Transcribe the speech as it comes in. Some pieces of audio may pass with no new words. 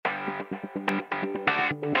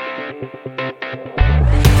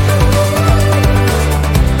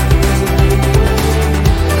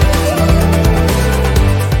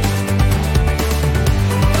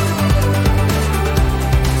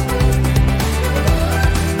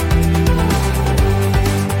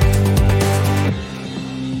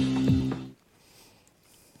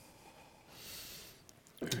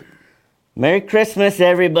Merry Christmas,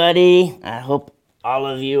 everybody. I hope all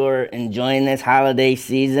of you are enjoying this holiday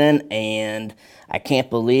season, and I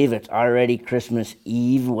can't believe it's already Christmas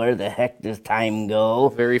Eve. Where the heck does time go?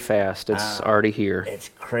 Very fast. It's already here.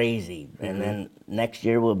 It's crazy. And then next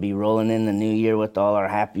year we'll be rolling in the new year with all our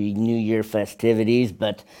Happy New Year festivities.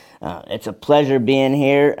 But it's a pleasure being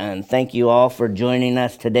here, and thank you all for joining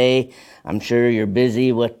us today. I'm sure you're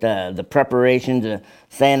busy with the preparations of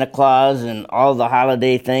Santa Claus and all the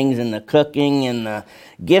holiday things and the cooking and the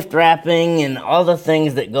gift wrapping and all the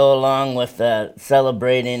things that go along with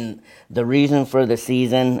celebrating the reason for the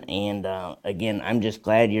season. And again, I'm just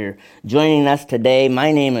glad you're joining us today.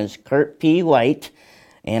 My name is Kurt P. White,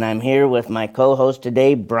 and I'm here with my co-host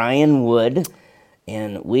today, Brian Wood.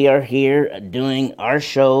 And we are here doing our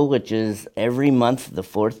show, which is every month, the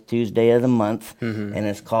fourth Tuesday of the month, and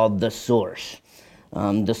it's called The Source.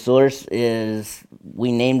 The Source is,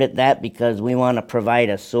 we named it that because we want to provide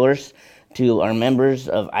a source to our members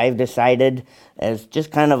of I've Decided as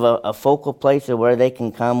just kind of a focal place of where they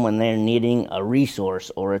can come when they're needing a resource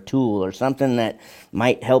or a tool or something that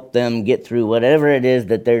might help them get through whatever it is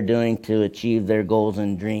that they're doing to achieve their goals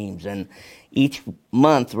and dreams. And each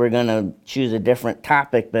month we're going to choose a different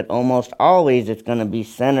topic, but almost always it's going to be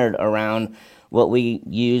centered around what we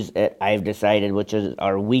use at I've Decided, which is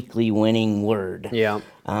our weekly winning word. Yeah.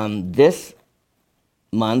 This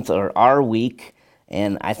month, or our week,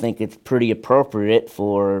 and I think it's pretty appropriate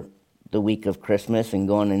for the week of Christmas and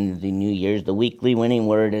going into the New Year's, the weekly winning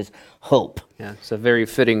word is hope. Yeah, it's a very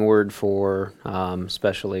fitting word for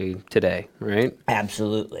especially today, right?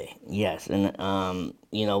 Absolutely, yes. And,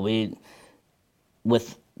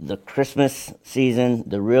 with the Christmas season,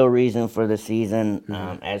 the real reason for the season,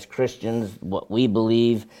 as Christians, what we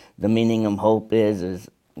believe the meaning of hope is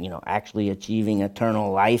actually achieving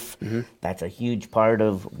eternal life. That's a huge part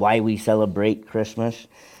of why we celebrate Christmas.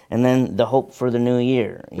 And then the hope for the new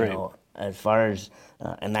year, you know, as far as,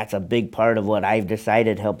 and that's a big part of what I've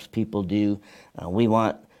Decided helps people do. We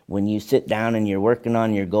want, when you sit down and you're working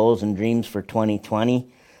on your goals and dreams for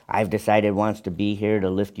 2020, I've Decided wants to be here to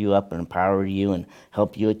lift you up and empower you and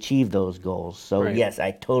help you achieve those goals. So yes,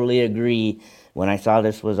 I totally agree. When I saw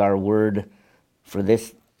this was our word for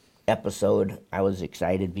this episode, I was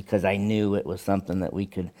excited because I knew it was something that we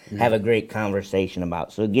could have a great conversation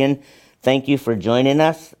about. So again, thank you for joining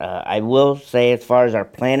us. I will say, as far as our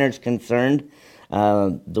planner's concerned,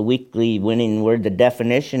 the weekly winning word, the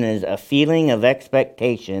definition is a feeling of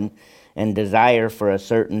expectation and desire for a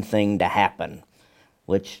certain thing to happen,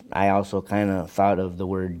 which I also kind of thought of the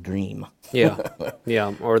word dream. Yeah,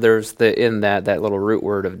 yeah. Or there's that little root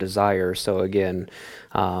word of desire. So again,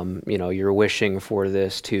 you're wishing for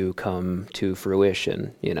this to come to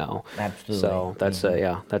fruition. Absolutely. So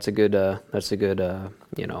that's a good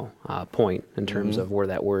point in terms of where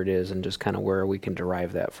that word is and just kind of where we can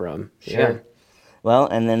derive that from. Sure. Yeah. Well,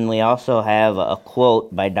 and then we also have a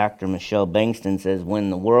quote by Dr. Michelle Bankston says, "When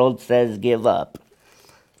the world says give up,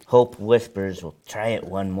 hope whispers, we'll try it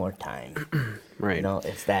one more time." Right.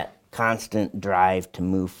 It's that constant drive to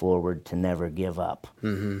move forward, to never give up.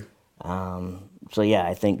 So yeah,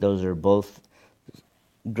 I think those are both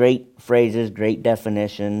great phrases, great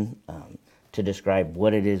definition to describe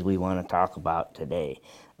what it is we want to talk about today.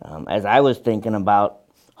 As I was thinking about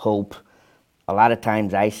hope, a lot of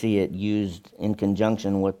times I see it used in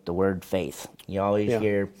conjunction with the word faith. You always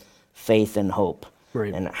hear faith and hope.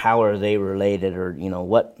 Right. And how are they related, or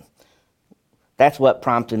what? That's what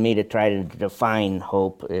prompted me to try to define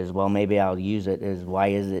hope. Is, well, maybe I'll use it as, why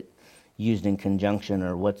is it used in conjunction,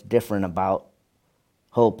 or what's different about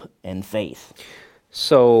hope and faith?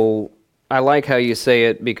 So I like how you say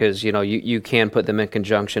it, because you can put them in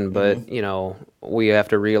conjunction, but we have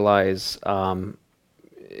to realize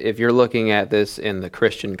if you're looking at this in the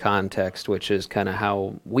Christian context, which is kind of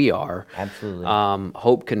how we are, absolutely,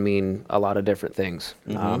 hope can mean a lot of different things.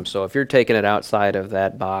 So if you're taking it outside of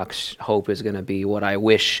that box, hope is going to be what I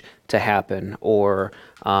wish to happen, or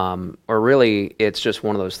really it's just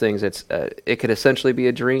one of those things. It could essentially be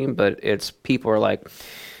a dream, but it's, people are like,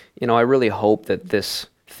 I really hope that this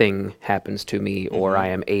thing happens to me, or I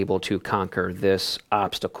am able to conquer this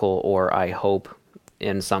obstacle, or I hope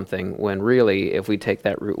in something, when really, if we take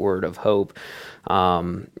that root word of hope,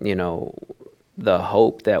 the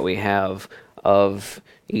hope that we have of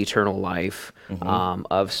eternal life,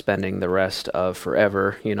 of spending the rest of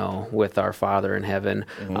forever, with our Father in heaven,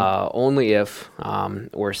 only if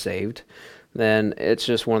we're saved, then it's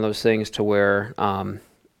just one of those things to where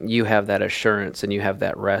you have that assurance and you have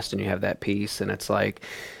that rest and you have that peace. And it's like,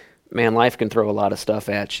 man, life can throw a lot of stuff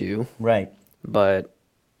at you. Right. But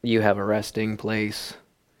you have a resting place.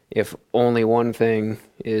 If only one thing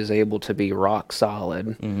is able to be rock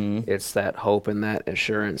solid, it's that hope and that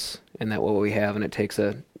assurance and that what we have, and it takes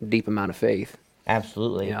a deep amount of faith.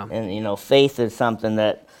 Absolutely. Yeah. And faith is something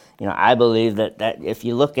that I believe that if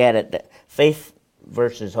you look at it, that faith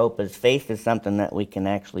versus hope is something that we can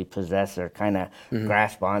actually possess or kind of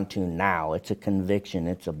grasp onto now. It's a conviction,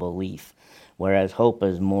 it's a belief. Whereas hope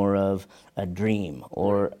is more of a dream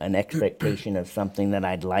or an expectation of something that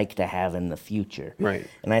I'd like to have in the future. Right.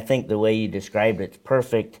 And I think the way you described it's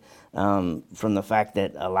perfect, from the fact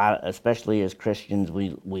that especially as Christians,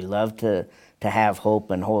 we love to have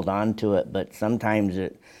hope and hold on to it, but sometimes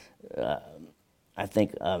I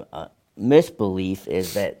think a misbelief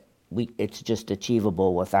is that it's just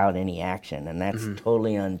achievable without any action, and that's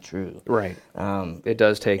totally untrue. Right. It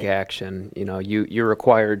does take action. You're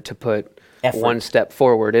required to put Effort. one step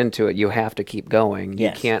forward into it. You have to keep going.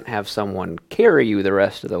 Yes. You can't have someone carry you the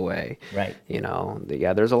rest of the way. Right.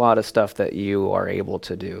 There's a lot of stuff that you are able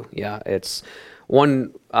to do. Yeah, it's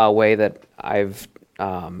one way that I've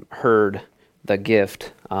heard the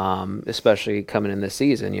gift, especially coming in this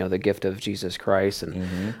season, the gift of Jesus Christ,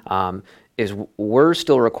 and is we're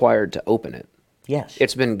still required to open it. Yes.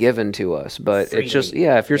 It's been given to us, but Freely. it's just,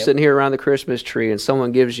 if you're sitting here around the Christmas tree and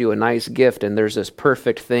someone gives you a nice gift and there's this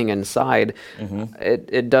perfect thing inside,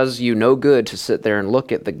 it does you no good to sit there and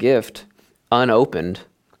look at the gift unopened,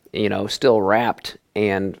 still wrapped,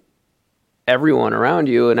 and everyone around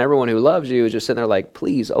you and everyone who loves you is just sitting there like,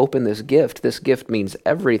 please open this gift. This gift means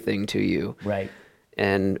everything to you. Right.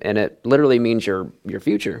 And it literally means your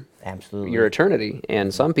future. Absolutely. Your eternity.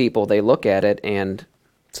 And some people, they look at it and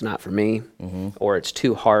it's not for me, or it's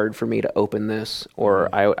too hard for me to open this, or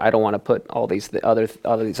I don't want to put all these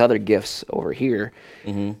other gifts over here.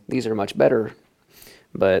 These are much better,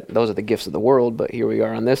 but those are the gifts of the world. But here we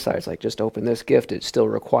are on this side. It's like, just open this gift. It still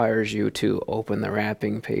requires you to open the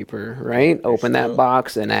wrapping paper, right? Open that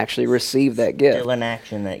box and actually receive that gift. Still an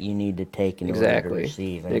action that you need to take in order to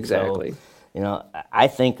receive. And Exactly. So, I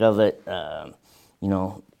think of it,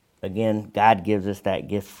 again, God gives us that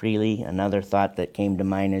gift freely. Another thought that came to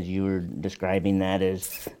mind as you were describing that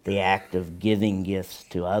is the act of giving gifts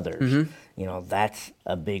to others. That's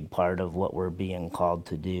a big part of what we're being called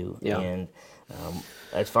to do. Yeah. And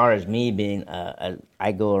as far as me being,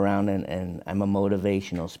 I go around and I'm a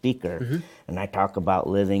motivational speaker, and I talk about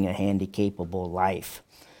living a handy-capable life.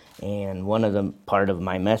 And one of the part of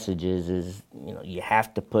my messages is, you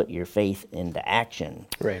have to put your faith into action.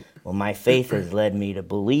 Right. Well, my faith has led me to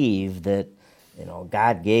believe that,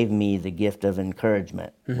 God gave me the gift of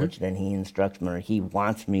encouragement, which then He instructs me, or He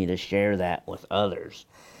wants me to share that with others.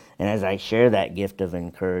 And as I share that gift of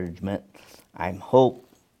encouragement,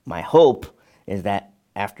 my hope is that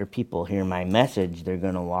after people hear my message, they're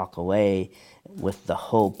going to walk away with the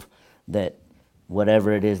hope that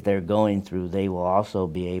whatever it is they're going through, they will also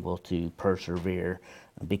be able to persevere,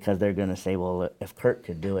 because they're going to say, well, if Kurt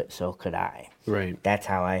could do it, so could I. Right. That's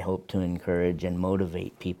how I hope to encourage and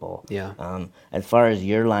motivate people. Yeah. As far as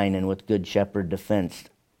your line and with Good Shepherd Defense,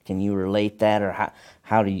 can you relate that, or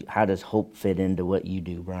how does hope fit into what you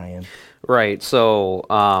do, Brian? Right. So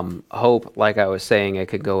hope, like I was saying, it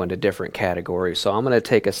could go into different categories. So I'm going to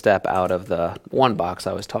take a step out of the one box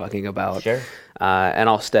I was talking about. Sure. And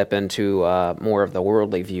I'll step into more of the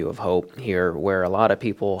worldly view of hope here, where a lot of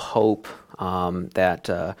people hope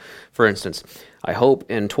that, for instance, I hope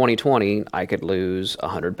in 2020 I could lose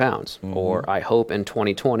 100 pounds, or I hope in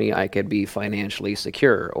 2020 I could be financially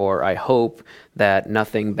secure, or I hope that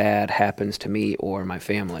nothing bad happens to me or my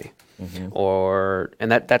family.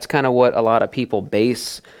 And that's kind of what a lot of people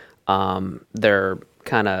base their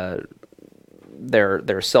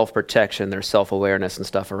self-protection, their self-awareness and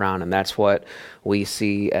stuff around. And that's what we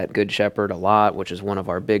see at Good Shepherd a lot, which is one of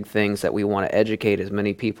our big things, that we want to educate as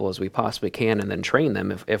many people as we possibly can and then train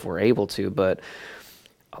them if we're able to. But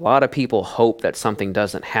a lot of people hope that something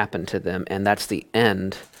doesn't happen to them, and that's the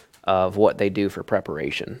end of what they do for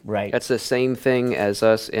preparation. Right. That's the same thing as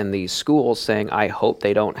us in these schools saying, I hope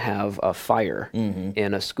they don't have a fire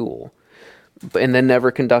in a school. and then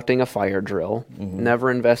never conducting a fire drill,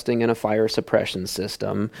 never investing in a fire suppression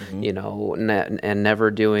system, and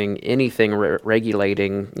never doing anything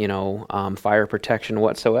regulating, fire protection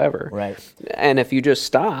whatsoever. Right. And if you just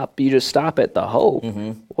stop at the hope.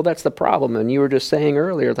 Well, that's the problem. And you were just saying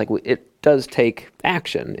earlier, like it does take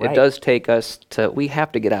action. Right. It does take us we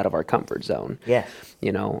have to get out of our comfort zone. Yes.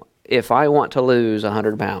 If I want to lose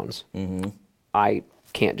 100 pounds, I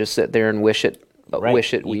can't just sit there and wish it. Right.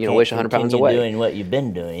 Wish 100 pounds away. Doing what you've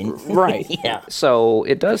been doing. Right. Yeah. So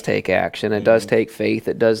it does take action. It does take faith.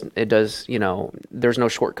 It does. There's no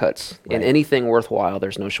shortcuts in anything worthwhile.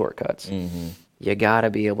 There's no shortcuts. You got to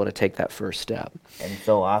be able to take that first step. And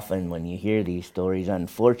so often when you hear these stories,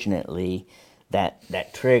 unfortunately,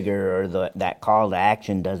 that trigger or that call to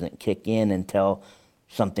action doesn't kick in until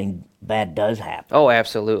something bad does happen. Oh,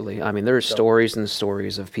 absolutely. I mean, there's stories and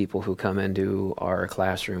stories of people who come into our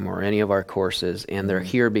classroom or any of our courses, and they're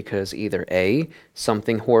here because either A,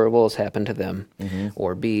 something horrible has happened to them,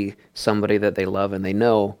 or B, somebody that they love and they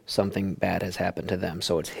know something bad has happened to them.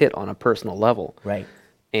 So it's hit on a personal level. Right.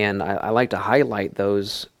 And I like to highlight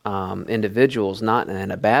those individuals, not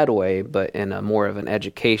in a bad way, but in a more of an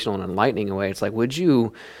educational and enlightening way. It's like, would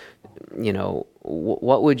you,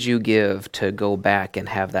 what would you give to go back and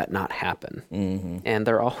have that not happen? And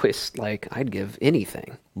they're always like, I'd give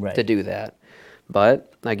anything to do that.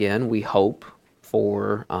 But again, we hope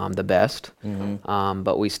for the best,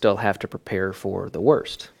 but we still have to prepare for the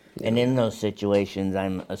worst. And in those situations,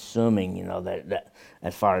 I'm assuming, that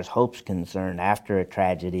as far as hope's concerned, after a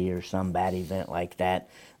tragedy or some bad event like that,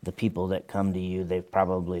 the people that come to you, they've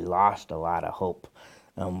probably lost a lot of hope.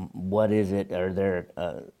 What is it? Are there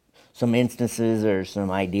some instances or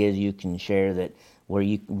some ideas you can share where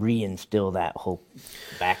you reinstill that hope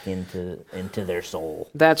back into their soul?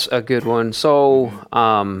 That's a good one. So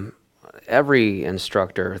every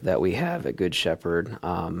instructor that we have at Good Shepherd,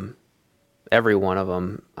 every one of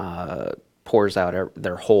them pours out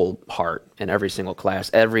their whole heart in every single class,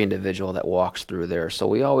 every individual that walks through there. So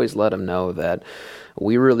we always let them know that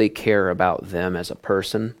we really care about them as a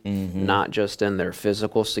person, not just in their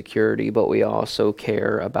physical security, but we also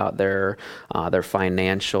care about their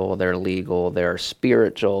financial, their legal, their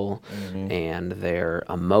spiritual, and their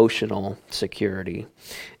emotional security.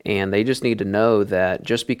 And they just need to know that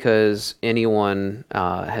just because anyone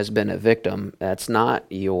has been a victim, that's not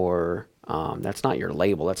your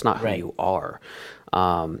label. That's not who you are.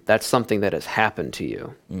 That's something that has happened to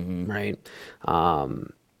you, right?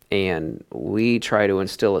 And we try to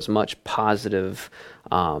instill as much positive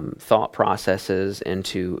thought processes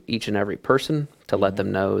into each and every person to let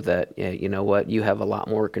them know that, you know what, you have a lot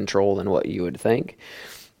more control than what you would think.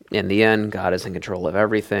 In the end, God is in control of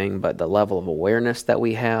everything, but the level of awareness that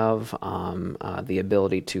we have, the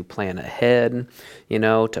ability to plan ahead,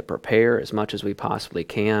 to prepare as much as we possibly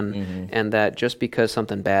can, and that just because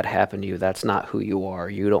something bad happened to you, that's not who you are.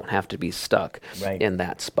 You don't have to be stuck in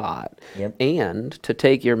that spot. And to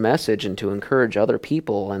take your message and to encourage other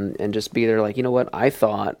people and just be there like, you know what, I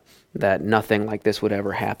thought that nothing like this would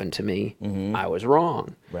ever happen to me. I was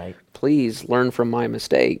wrong. Please learn from my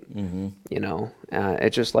mistake.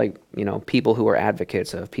 It's just like, people who are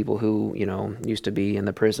advocates of people who, used to be in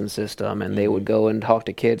the prison system, and they would go and talk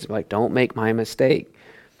to kids like, don't make my mistake.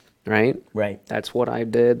 Right? That's what I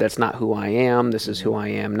did. That's not who I am. This is who I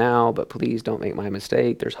am now, but please don't make my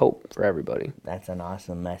mistake. There's hope for everybody. That's an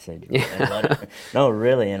awesome message. No,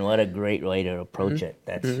 really, and what a great way to approach it.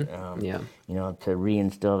 That's, to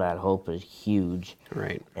reinstill that hope is huge.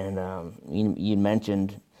 Right. And you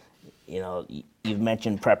mentioned, you've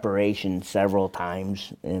mentioned preparation several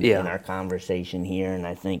times in our conversation here, and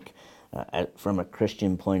I think from a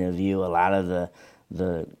Christian point of view, a lot of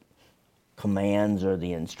the commands or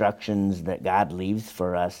the instructions that God leaves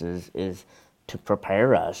for us is to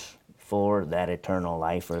prepare us for that eternal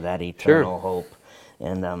life or that eternal hope.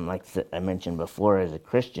 And like I mentioned before, as a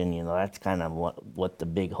Christian, that's kind of what the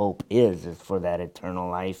big hope is for that eternal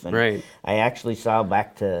life. And I actually saw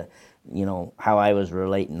back to, how I was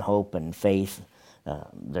relating hope and faith.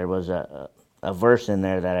 There was a verse in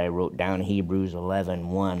there that I wrote down, Hebrews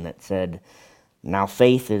 11:1, that said, "Now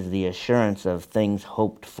faith is the assurance of things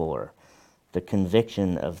hoped for, the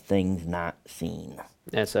conviction of things not seen."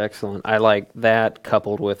 That's excellent. I like that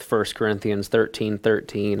coupled with 1 Corinthians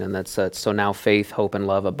 13:13, and that's so now faith, hope, and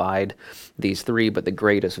love abide, these three, but the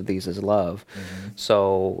greatest of these is love.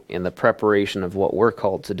 So in the preparation of what we're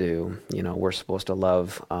called to do, we're supposed to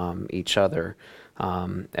love each other.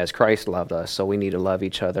 as Christ loved us. So we need to love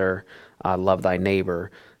each other, love thy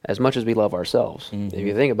neighbor as much as we love ourselves. If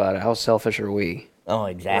you think about it, how selfish are we? Oh,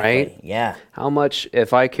 exactly. Right? Yeah. How much,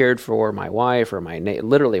 if I cared for my wife or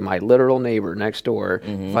literally my literal neighbor next door,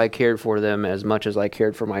 if I cared for them as much as I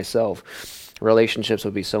cared for myself, relationships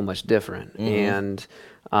would be so much different. And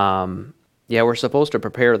yeah, we're supposed to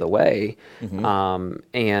prepare the way.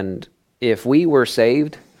 And if we were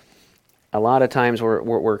saved, a lot of times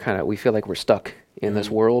we feel like we're stuck in this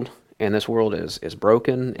world, and this world is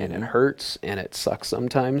broken, and it hurts, and it sucks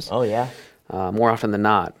sometimes. Oh, yeah. More often than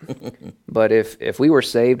not. But if we were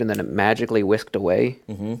saved and then it magically whisked away,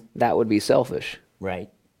 that would be selfish. Right.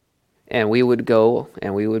 And we would go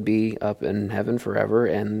and we would be up in heaven forever,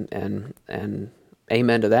 and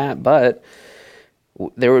amen to that. But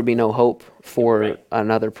there would be no hope for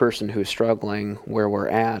another person who's struggling where we're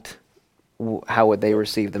at. How would they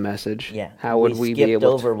receive the message? Yeah. How would we be able to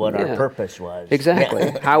over what our yeah. purpose was. Exactly.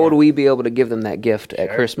 Yeah. How would we be able to give them that gift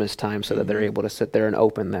at Christmas time so that they're able to sit there and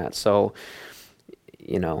open that? So,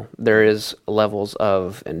 there is levels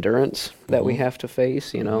of endurance that we have to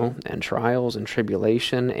face, and trials and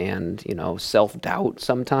tribulation and, self-doubt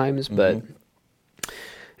sometimes. But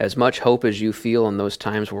as much hope as you feel in those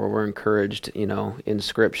times where we're encouraged, in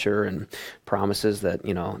Scripture and promises that,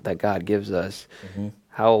 that God gives us,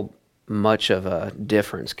 how much of a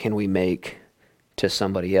difference can we make to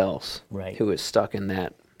somebody else who is stuck in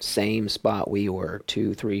that same spot we were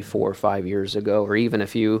 2, 3, 4, 5 years ago? Or even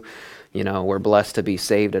if you were blessed to be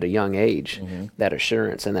saved at a young age, that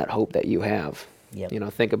assurance and that hope that you have. Yep.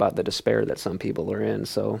 Think about the despair that some people are in.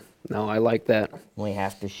 So, no, I like that. We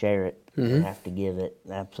have to share it. We have to give it.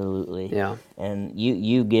 Absolutely. Yeah. And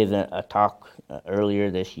you gave a talk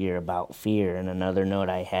earlier this year about fear, and another note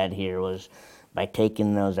I had here was by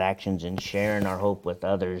taking those actions and sharing our hope with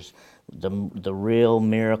others, the real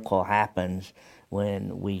miracle happens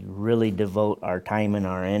when we really devote our time and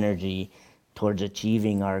our energy towards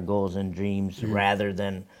achieving our goals and dreams rather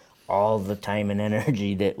than all the time and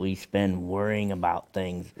energy that we spend worrying about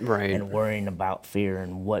things and worrying about fear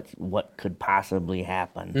and what could possibly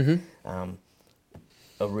happen.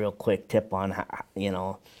 A real quick tip on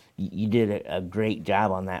how, you did a great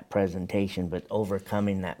job on that presentation, but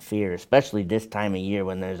overcoming that fear, especially this time of year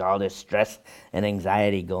when there's all this stress and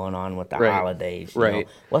anxiety going on with the holidays.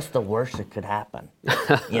 What's the worst that could happen?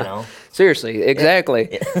 Seriously,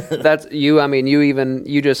 exactly. That's you. I mean,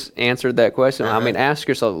 you just answered that question. I mean, ask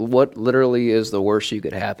yourself, what literally is the worst you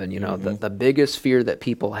could happen? The biggest fear that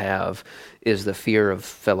people have is the fear of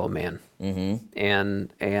fellow man.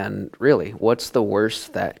 And really, what's the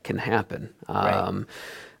worst that can happen?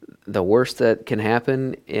 The worst that can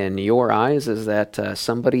happen in your eyes is that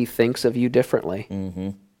somebody thinks of you differently.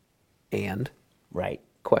 And?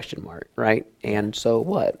 Question mark, right? And so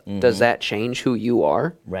what? Does that change who you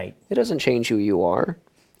are? It doesn't change who you are.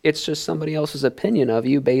 It's just somebody else's opinion of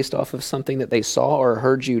you based off of something that they saw or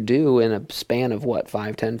heard you do in a span of,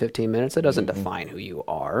 5, 10, 15 minutes? It doesn't define who you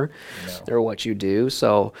are or what you do.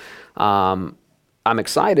 So I'm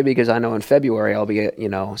excited because I know in February I'll be,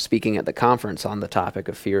 speaking at the conference on the topic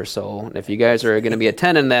of fear. So if you guys are going to be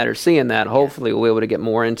attending that or seeing that, hopefully we'll be able to get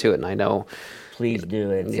more into it. And I know. Please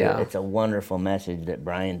do. It's a wonderful message that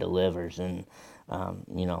Brian delivers, and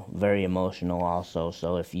very emotional also.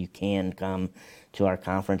 So if you can come to our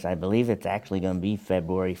conference, I believe it's actually going to be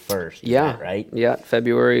February 1st. Yeah. Right? Yeah,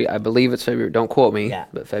 February. I believe it's February. Don't quote me. Yeah.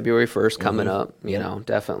 But February 1st coming up.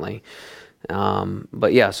 Definitely.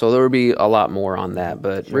 But yeah, so there will be a lot more on that.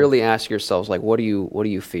 But really ask yourselves, what do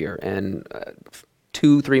you fear? And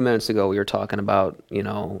 2-3 minutes ago, we were talking about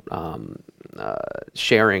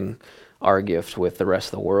sharing our gift with the rest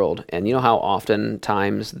of the world. And you know how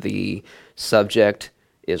oftentimes the subject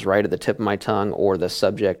is right at the tip of my tongue, or the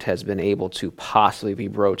subject has been able to possibly be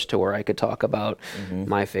broached to where I could talk about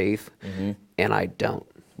my faith, and I don't.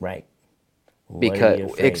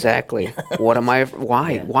 Because exactly, what am I?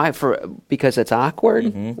 Why? Yeah. Why? Because it's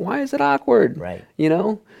awkward. Why is it awkward?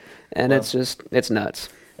 And it's nuts.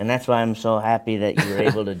 And that's why I'm so happy that you were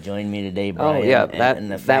able to join me today, Brian. Oh yeah,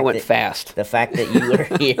 and that went fast. The fact that you were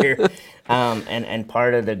here, and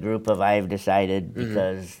part of the group of I've decided,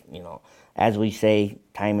 because as we say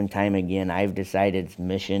time and time again, I've Decided's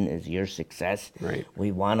mission is your success.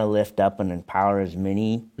 We want to lift up and empower as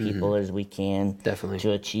many people as we can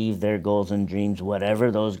to achieve their goals and dreams,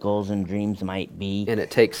 whatever those goals and dreams might be. And it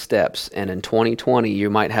takes steps. And in 2020, you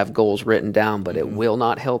might have goals written down, but it will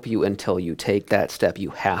not help you until you take that step.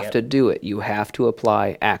 You have to do it. You have to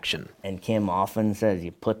apply action. And Kim often says,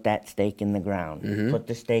 you put that stake in the ground. Put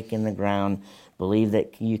the stake in the ground. Believe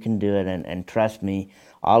that you can do it, and trust me,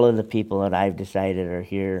 all of the people that I've decided are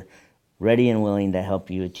here ready and willing to help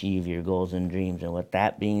you achieve your goals and dreams. And with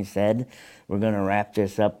that being said, we're going to wrap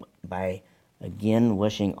this up by again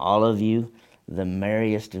wishing all of you the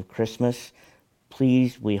merriest of Christmas.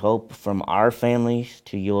 Please, we hope from our families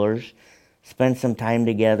to yours, spend some time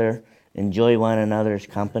together, enjoy one another's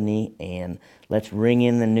company, and let's ring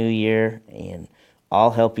in the new year and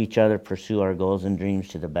all help each other pursue our goals and dreams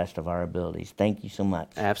to the best of our abilities. Thank you so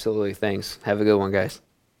much. Absolutely. Thanks. Have a good one, guys.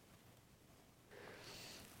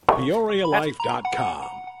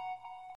 Year.IL.com